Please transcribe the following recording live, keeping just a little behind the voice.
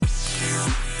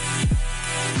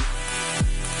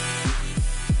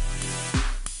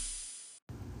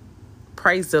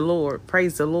Praise the Lord.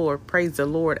 Praise the Lord. Praise the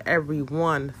Lord,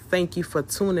 everyone. Thank you for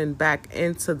tuning back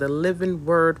into the Living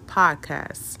Word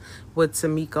podcast with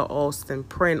Tamika Alston.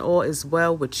 Praying all is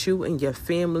well with you and your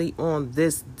family on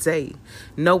this day,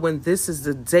 knowing this is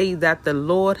the day that the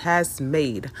Lord has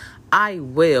made.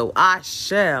 I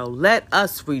shall. Let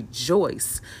us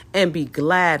rejoice and be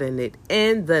glad in it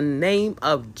in the name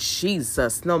of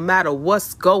Jesus. No matter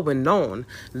what's going on,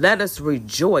 let us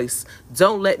rejoice.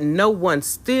 Don't let no one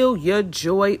steal your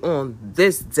joy on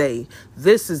this day.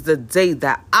 This is the day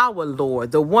that our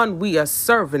Lord, the one we are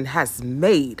serving, has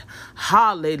made.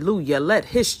 Hallelujah. Let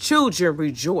his children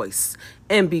rejoice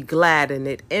and be glad in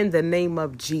it in the name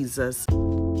of Jesus.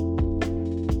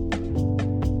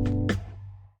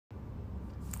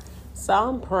 So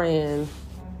I'm praying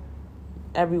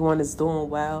everyone is doing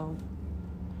well.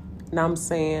 And I'm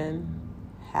saying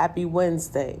happy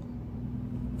Wednesday.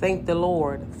 Thank the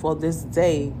Lord for this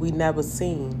day we never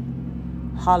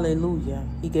seen. Hallelujah.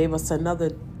 He gave us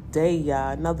another day,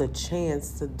 y'all, another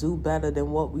chance to do better than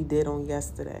what we did on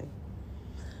yesterday.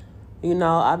 You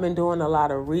know, I've been doing a lot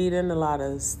of reading, a lot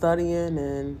of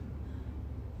studying,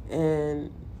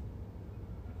 and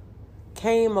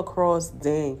came across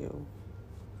Daniel.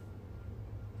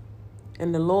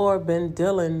 And the Lord been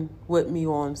dealing with me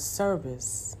on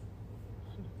service.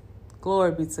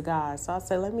 Glory be to God. So I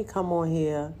said, let me come on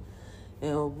here.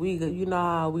 And you know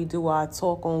how we do our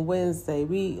talk on Wednesday.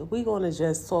 We going to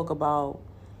just talk about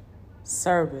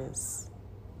service.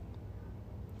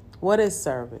 What is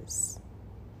service?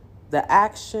 The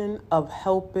action of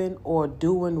helping or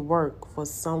doing work for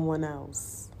someone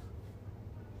else.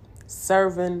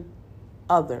 Serving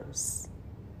others.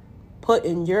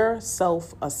 Putting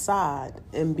yourself aside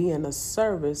and being a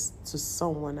service to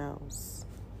someone else.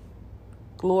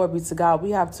 Glory be to God. We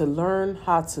have to learn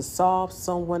how to solve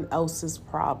someone else's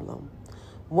problem.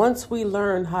 Once we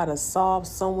learn how to solve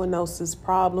someone else's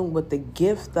problem with the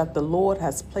gift that the Lord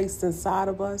has placed inside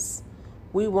of us,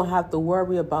 we won't have to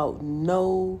worry about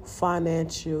no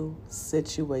financial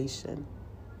situation.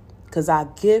 Because our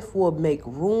gift will make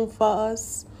room for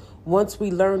us. Once we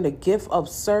learn the gift of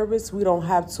service, we don't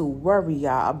have to worry,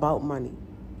 y'all, about money.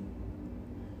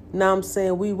 Now I'm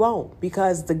saying we won't,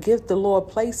 because the gift the Lord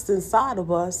placed inside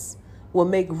of us will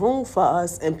make room for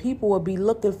us and people will be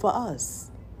looking for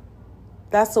us.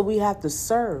 That's what we have to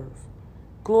serve.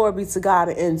 Glory be to God.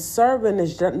 And serving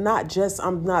is not just,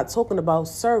 I'm not talking about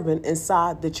serving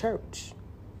inside the church.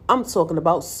 I'm talking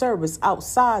about service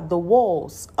outside the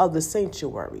walls of the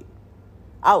sanctuary.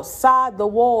 Outside the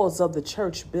walls of the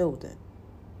church building.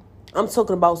 I'm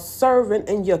talking about serving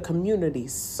in your community,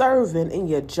 serving in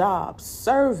your job,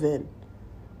 serving.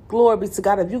 Glory be to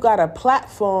God. If you got a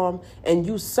platform and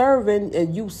you serving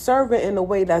in a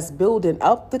way that's building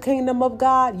up the kingdom of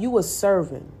God, you are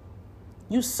serving.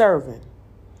 You serving.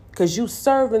 Because you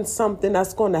serving something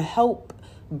that's going to help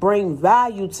bring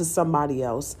value to somebody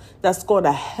else, that's going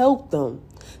to help them,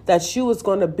 that you is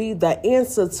going to be the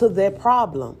answer to their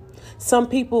problem. Some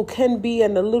people can be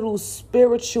in a little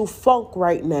spiritual funk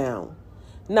right now.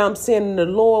 Now I'm saying the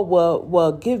Lord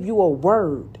will give you a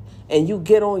word and you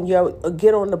get on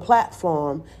the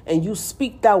platform and you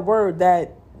speak that word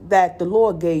that the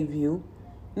Lord gave you.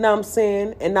 Now I'm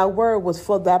saying, and that word was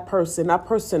for that person. That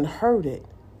person heard it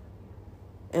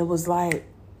and was like,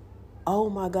 oh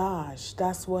my gosh,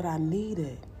 that's what I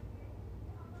needed.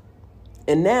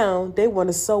 And now they want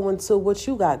to sow into what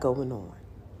you got going on.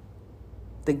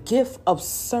 The gift of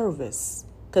service.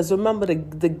 Because remember,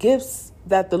 the gifts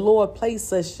that the Lord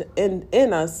placed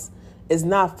in us is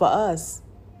not for us.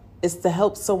 It's to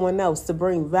help someone else, to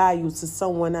bring value to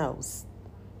someone else.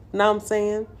 You know what I'm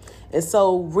saying? And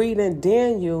so reading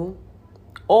Daniel,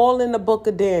 all in the book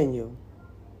of Daniel.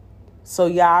 So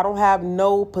yeah, I don't have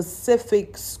no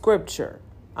specific scripture.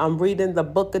 I'm reading the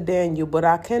book of Daniel, but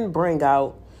I can bring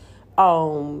out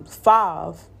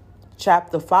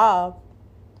chapter 5.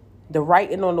 The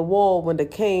writing on the wall when the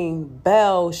king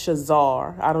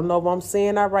Belshazzar, I don't know if I'm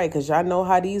saying that right, because y'all know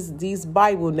how these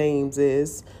Bible names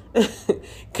is.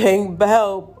 King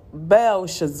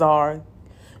Belshazzar. You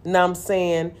know what I'm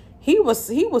saying? He was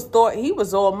thought he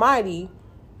was almighty.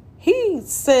 He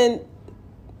sent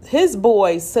his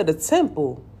boys to the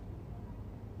temple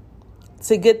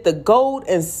to get the gold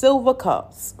and silver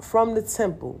cups from the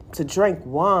temple to drink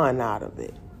wine out of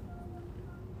it.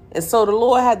 And so the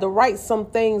Lord had to write some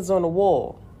things on the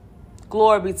wall.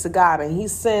 Glory be to God. And he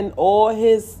sent all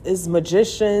his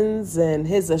magicians and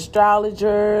his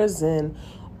astrologers and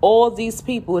all these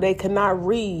people. They could not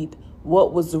read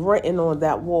what was written on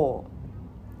that wall.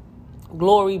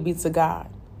 Glory be to God.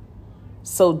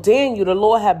 So Daniel, the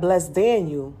Lord had blessed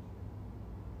Daniel.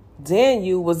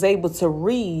 Daniel was able to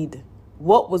read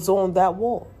what was on that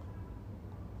wall.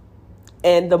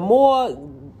 And the more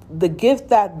the gift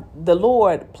that the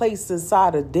Lord placed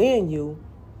inside of Daniel,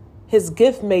 his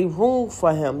gift made room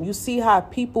for him. You see how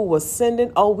people were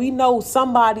sending, oh, we know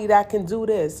somebody that can do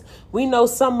this. We know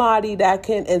somebody that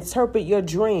can interpret your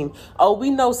dream. Oh, we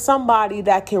know somebody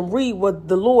that can read what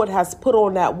the Lord has put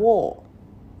on that wall.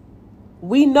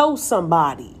 We know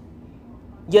somebody.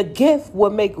 Your gift will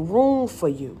make room for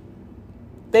you.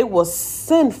 They will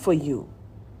send for you.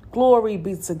 Glory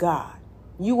be to God.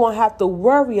 You won't have to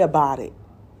worry about it.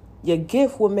 Your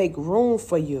gift will make room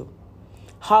for you.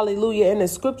 Hallelujah. And the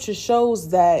scripture shows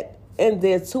that in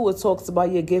there too, it talks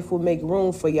about your gift will make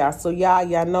room for y'all. So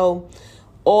y'all know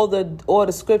all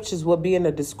the scriptures will be in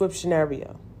the description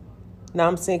area. Now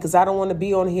I'm saying, because I don't want to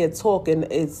be on here talking.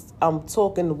 I'm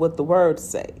talking what the words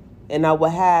say. And I will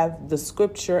have the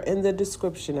scripture in the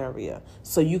description area.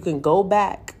 So you can go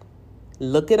back,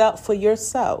 look it up for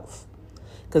yourself.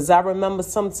 Because I remember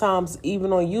sometimes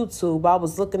even on YouTube, I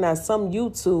was looking at some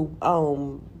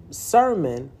YouTube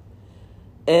sermon.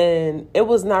 And it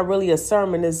was not really a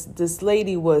sermon. This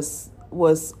lady was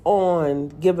on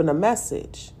giving a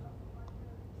message.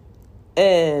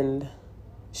 And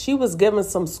she was giving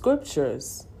some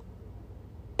scriptures.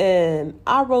 And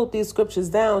I wrote these scriptures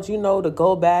down, to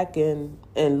go back and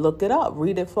look it up,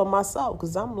 read it for myself.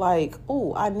 Because I'm like,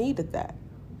 oh, I needed that.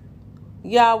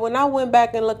 Yeah, when I went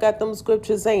back and looked at them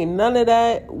scriptures, ain't none of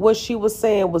that, what she was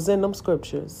saying was in them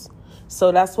scriptures.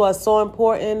 So that's why it's so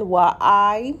important why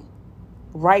I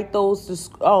write those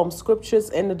scriptures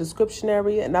in the description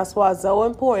area. And that's why it's so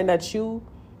important that you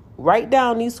write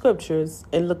down these scriptures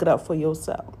and look it up for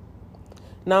yourself.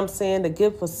 Now I'm saying the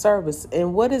gift of service.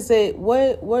 And what is it?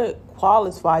 What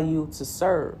qualifies you to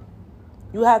serve?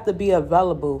 You have to be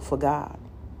available for God.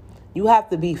 You have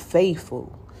to be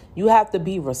faithful. You have to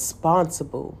be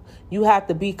responsible. You have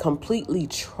to be completely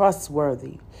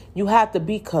trustworthy. You have to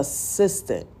be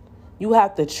consistent. You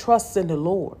have to trust in the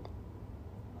Lord.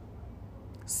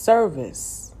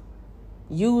 Service.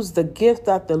 Use the gift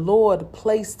that the Lord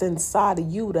placed inside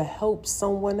of you to help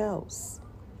someone else.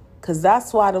 Because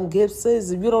that's why them gifts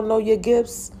is. If you don't know your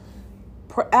gifts,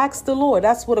 ask the Lord.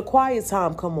 That's where the quiet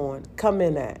time come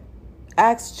in at.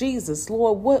 Ask Jesus,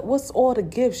 Lord, what's all the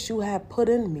gifts you have put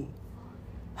in me?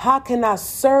 How can I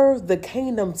serve the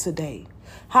kingdom today?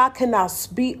 How can I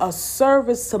be a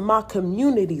service to my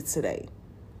community today?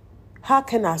 How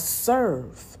can I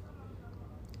serve?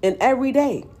 And every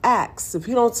day, ask. If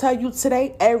he don't tell you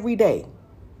today, every day,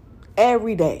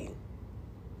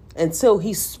 until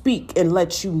he speak and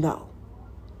let you know.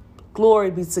 Glory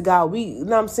be to God.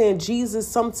 I'm saying? Jesus,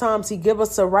 sometimes he give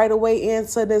us a right away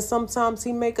answer, then sometimes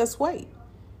he make us wait.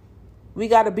 We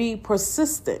got to be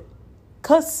persistent,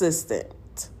 consistent.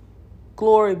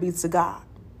 Glory be to God.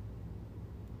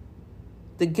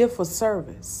 The gift of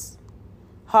service.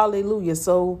 Hallelujah.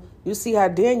 So you see how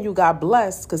Daniel got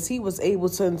blessed because he was able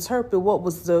to interpret what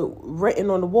was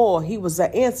written on the wall. He was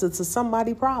the answer to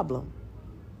somebody's problem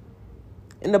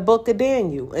in the book of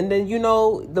Daniel. And then,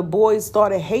 the boys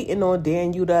started hating on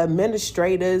Daniel, the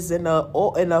administrators and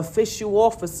the official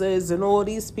officers and all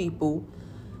these people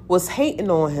was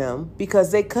hating on him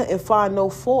because they couldn't find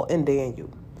no fault in Daniel.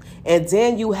 And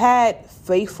Daniel had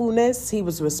faithfulness. He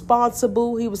was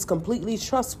responsible. He was completely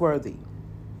trustworthy.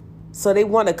 So they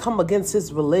want to come against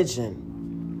his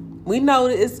religion. We know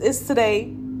it's today.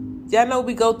 Y'all know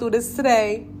we go through this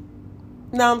today.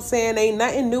 Know what I'm saying? Ain't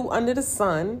nothing new under the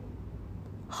sun.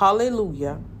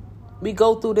 Hallelujah. We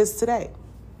go through this today.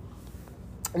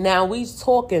 Now we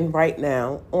talking right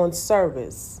now on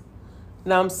service.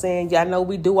 Now I'm saying, y'all know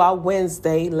we do our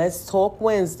Wednesday. Let's talk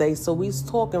Wednesday. So we's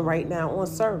talking right now on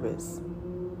service.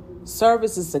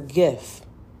 Service is a gift.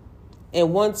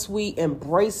 And once we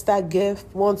embrace that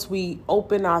gift, once we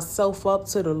open ourselves up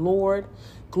to the Lord,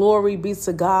 glory be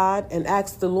to God, and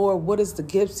ask the Lord, what is the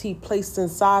gifts he placed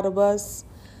inside of us?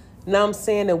 Now I'm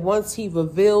saying that once he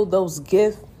revealed those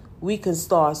gifts, we can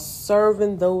start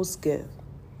serving those gifts.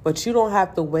 But you don't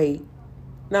have to wait.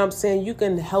 Now I'm saying you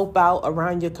can help out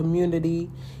around your community.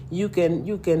 You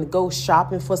can go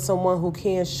shopping for someone who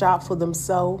can't shop for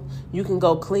themselves. You can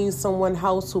go clean someone's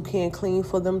house who can't clean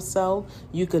for themselves.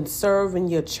 You can serve in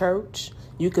your church.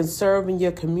 You can serve in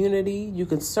your community. You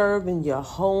can serve in your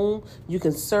home. You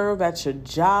can serve at your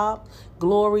job.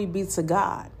 Glory be to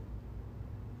God.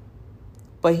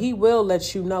 But he will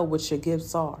let you know what your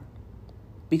gifts are,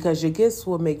 because your gifts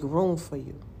will make room for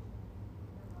you.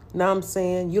 Now I'm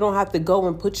saying you don't have to go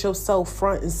and put yourself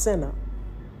front and center.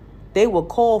 They will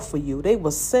call for you. They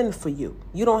will send for you.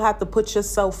 You don't have to put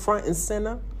yourself front and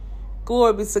center.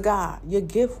 Glory be to God. Your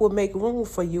gift will make room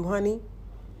for you, honey.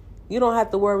 You don't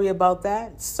have to worry about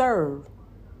that. Serve.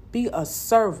 Be a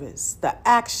service. The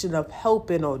action of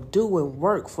helping or doing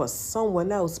work for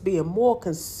someone else, being more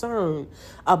concerned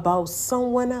about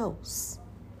someone else.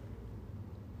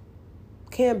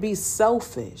 Can't be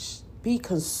selfish. Be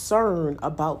concerned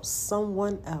about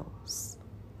someone else.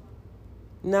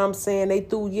 You know what I'm saying? They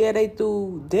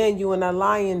threw Daniel in a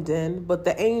lion den, but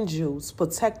the angels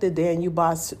protected Daniel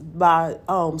by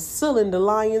sealing the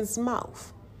lion's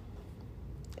mouth.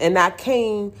 And that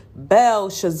king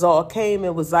Belshazzar came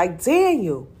and was like,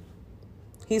 Daniel.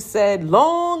 He said,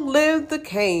 long live the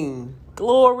king.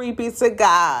 Glory be to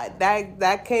God.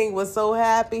 That king was so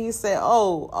happy. He said,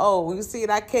 oh, you see,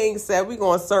 that king said, we're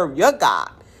going to serve your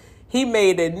God. He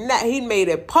made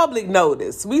it public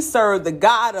notice. We serve the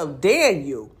God of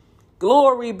Daniel.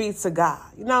 Glory be to God.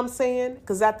 You know what I'm saying?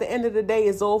 Because at the end of the day,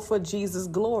 it's all for Jesus'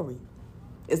 glory.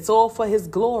 It's all for his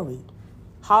glory.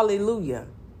 Hallelujah.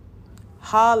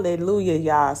 Hallelujah,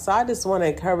 y'all. So I just want to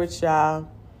encourage y'all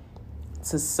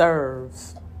to serve.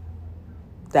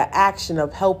 The action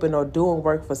of helping or doing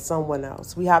work for someone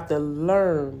else. We have to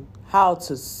learn how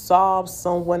to solve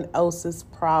someone else's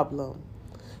problem.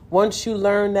 Once you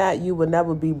learn that, you will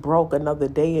never be broke another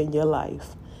day in your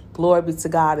life. Glory be to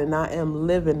God. And I am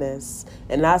living this.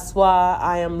 And that's why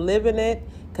I am living it,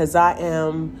 because I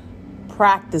am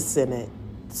practicing it,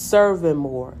 serving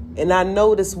more. And I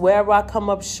notice wherever I come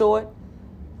up short,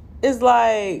 it's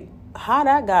like, how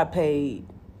that got paid?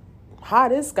 How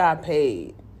this got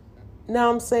paid? You know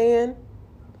what I'm saying?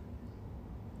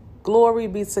 Glory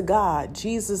be to God.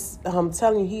 Jesus, I'm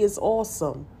telling you, he is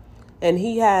awesome. And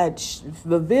he had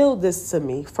revealed this to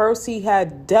me. First, he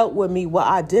had dealt with me with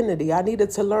identity. I needed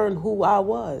to learn who I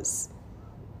was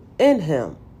in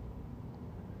him.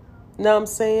 You know what I'm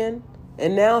saying?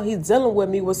 And now he's dealing with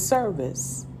me with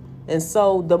service. And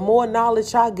so the more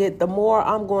knowledge I get, the more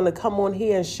I'm going to come on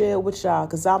here and share with y'all,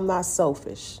 because I'm not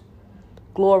selfish.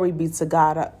 Glory be to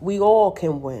God. We all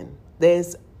can win.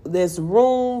 There's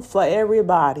room for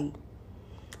everybody.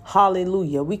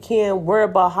 Hallelujah. We can't worry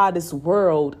about how this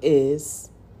world is.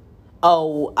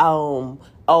 I'm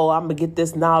going to get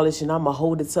this knowledge and I'm going to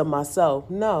hold it to myself.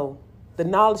 No, the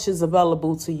knowledge is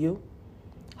available to you.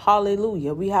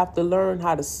 Hallelujah. We have to learn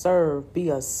how to serve, be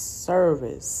a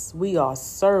service. We are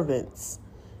servants.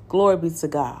 Glory be to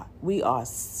God. We are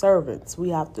servants. We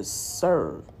have to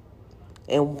serve.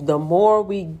 And the more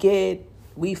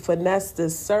we finesse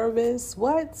this service,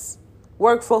 what?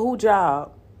 Work for who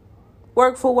job?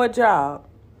 Work for what job?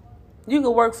 You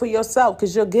can work for yourself,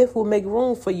 because your gift will make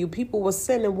room for you. People will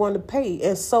send and want to pay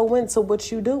and sow into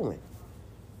what you're doing.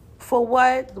 For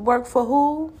what? Work for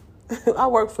who? I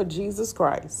work for Jesus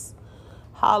Christ.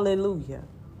 Hallelujah.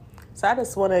 So I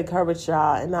just want to encourage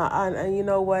y'all. And you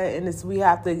know what? And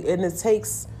it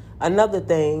takes another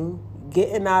thing,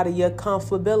 getting out of your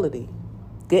comfortability,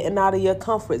 getting out of your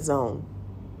comfort zone.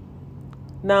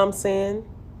 Know what I'm saying?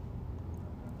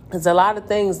 There's a lot of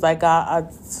things like I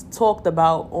talked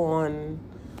about on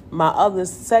my other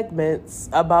segments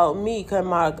about me. Because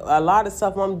a lot of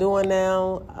stuff I'm doing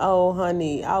now, oh,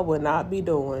 honey, I would not be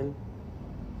doing.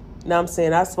 Know what I'm saying?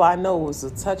 That's why I know it was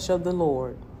a touch of the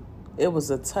Lord. It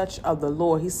was a touch of the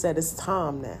Lord. He said, it's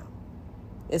time now.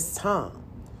 It's time.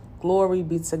 Glory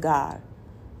be to God.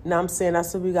 Now I'm saying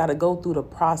that's what we got to go through the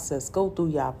process. Go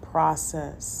through your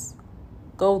process.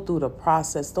 Go through the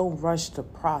process. Don't rush the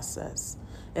process.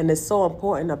 And it's so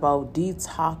important about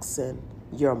detoxing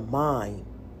your mind.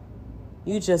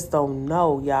 You just don't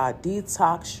know, y'all.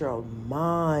 Detox your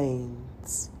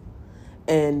minds.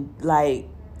 And like,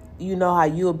 you know how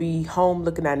you'll be home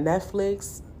looking at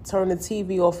Netflix? Turn the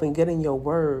TV off and get in your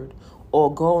word,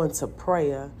 or go into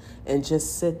prayer and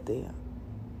just sit there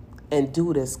and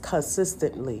do this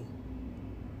consistently.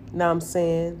 Know what I'm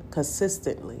saying?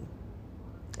 Consistently.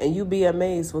 And you'll be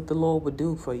amazed what the Lord will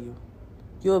do for you.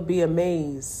 You'll be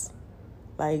amazed.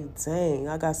 Like, dang,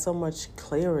 I got so much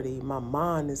clarity. My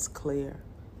mind is clear.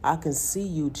 I can see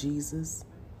you, Jesus.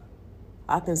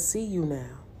 I can see you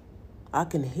now. I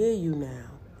can hear you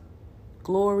now.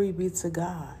 Glory be to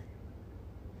God.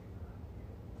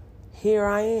 Here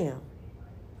I am.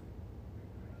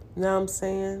 You know what I'm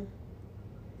saying?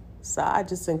 So I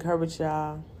just encourage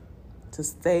y'all to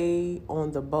stay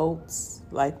on the boats.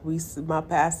 Like my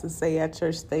pastor say at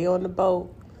church, stay on the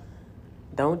boat.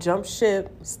 Don't jump ship.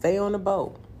 Stay on the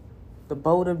boat. The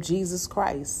boat of Jesus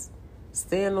Christ.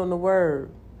 Stand on the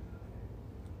word.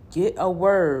 Get a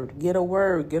word. Get a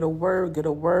word. Get a word. Get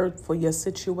a word for your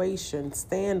situation.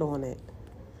 Stand on it.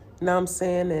 You know what I'm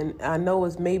saying? And I know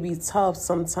it's maybe tough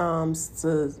sometimes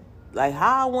to Like,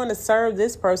 how I want to serve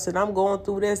this person, I'm going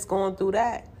through this, going through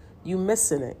that. You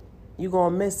missing it. You're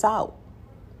going to miss out.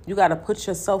 You got to put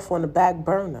yourself on the back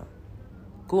burner.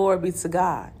 Glory be to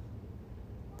God.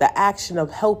 The action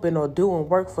of helping or doing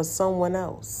work for someone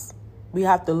else. We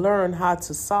have to learn how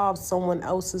to solve someone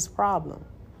else's problem.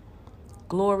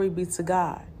 Glory be to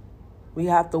God. We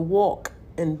have to walk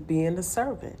in being a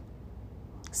servant.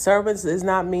 Servants does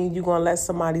not mean you're going to let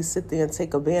somebody sit there and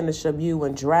take advantage of you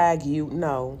and drag you.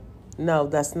 No,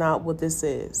 that's not what this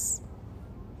is.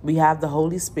 We have the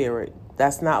Holy Spirit.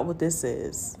 That's not what this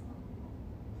is.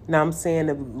 Now I'm saying,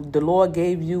 if the Lord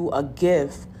gave you a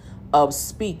gift of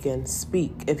speaking,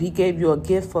 speak. If he gave you a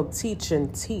gift of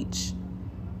teaching, teach.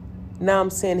 Now I'm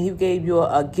saying he gave you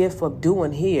a gift of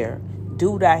doing here.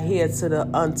 Do that here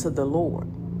unto the Lord.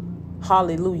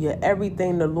 Hallelujah.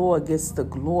 Everything the Lord gets the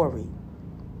glory.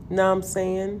 Now I'm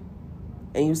saying?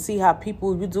 And you see how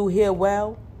people, you do here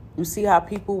well. You see how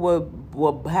people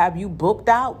will have you booked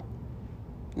out.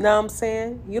 Now I'm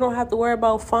saying? You don't have to worry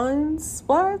about funds.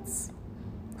 What?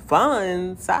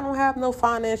 Funds? I don't have no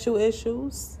financial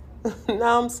issues.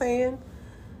 Now I'm saying?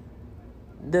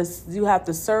 You have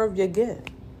to serve your gift.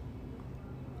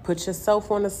 Put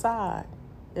yourself on the side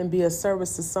and be a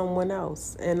service to someone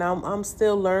else. And I'm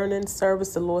still learning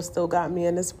service. The Lord still got me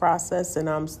in this process, and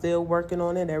I'm still working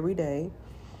on it every day.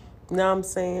 You know what I'm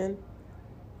saying?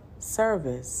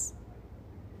 Service.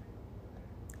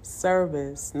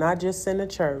 Service, not just in the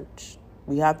church.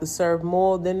 We have to serve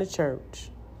more than the church.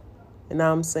 You know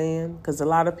what I'm saying? Because a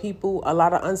lot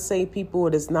of unsaved people,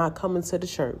 it is not coming to the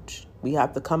church. We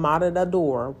have to come out of the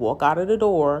door, walk out of the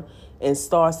door, and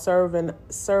start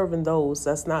serving those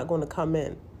that's not going to come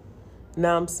in. You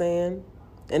know what I'm saying?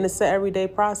 And it's an everyday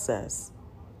process.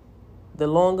 The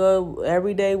longer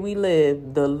every day we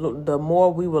live, the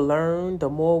more we will learn, the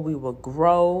more we will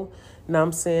grow. You know what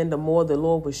I'm saying? The more the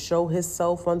Lord will show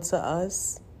himself unto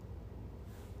us.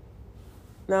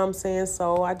 You know what I'm saying?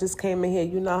 So I just came in here.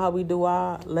 You know how we do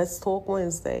our Let's Talk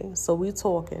Wednesday. So we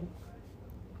talking.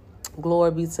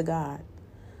 Glory be to God.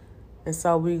 And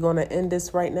so we're going to end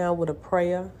this right now with a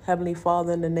prayer. Heavenly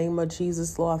Father, in the name of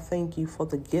Jesus, Lord, I thank you for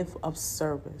the gift of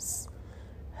service.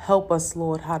 Help us,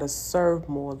 Lord, how to serve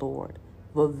more, Lord.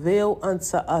 Reveal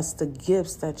unto us the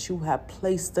gifts that you have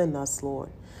placed in us,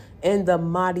 Lord. In the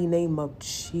mighty name of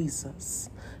Jesus.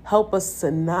 Help us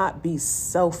to not be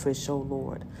selfish, oh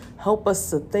Lord. Help us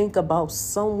to think about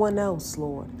someone else,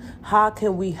 Lord. How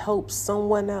can we help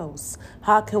someone else?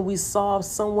 How can we solve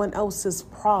someone else's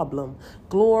problem?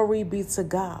 Glory be to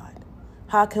God.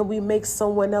 How can we make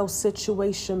someone else's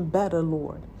situation better,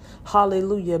 Lord?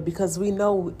 Hallelujah. Because we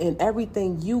know in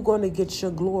everything you're going to get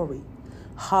your glory.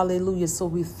 Hallelujah. So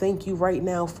we thank you right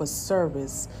now for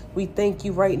service. We thank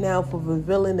you right now for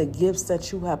revealing the gifts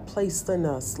that you have placed in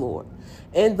us, Lord.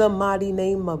 In the mighty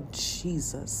name of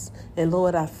Jesus. And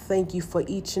Lord, I thank you for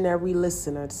each and every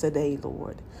listener today,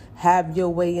 Lord. Have your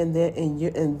way in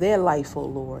their life, oh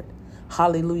Lord.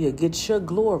 Hallelujah. Get your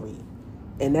glory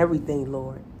in everything,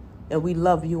 Lord. And we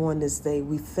love you on this day.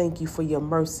 We thank you for your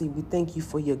mercy. We thank you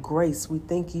for your grace. We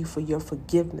thank you for your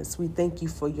forgiveness. We thank you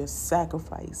for your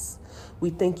sacrifice. We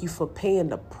thank you for paying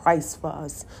the price for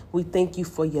us. We thank you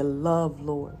for your love,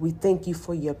 Lord. We thank you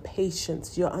for your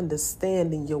patience, your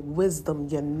understanding, your wisdom,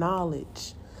 your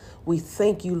knowledge. We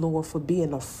thank you, Lord, for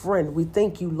being a friend. We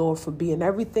thank you, Lord, for being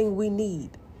everything we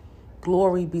need.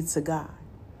 Glory be to God.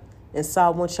 And so I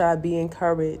want y'all to be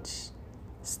encouraged.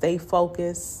 Stay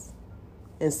focused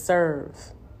and serve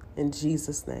in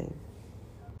Jesus' name.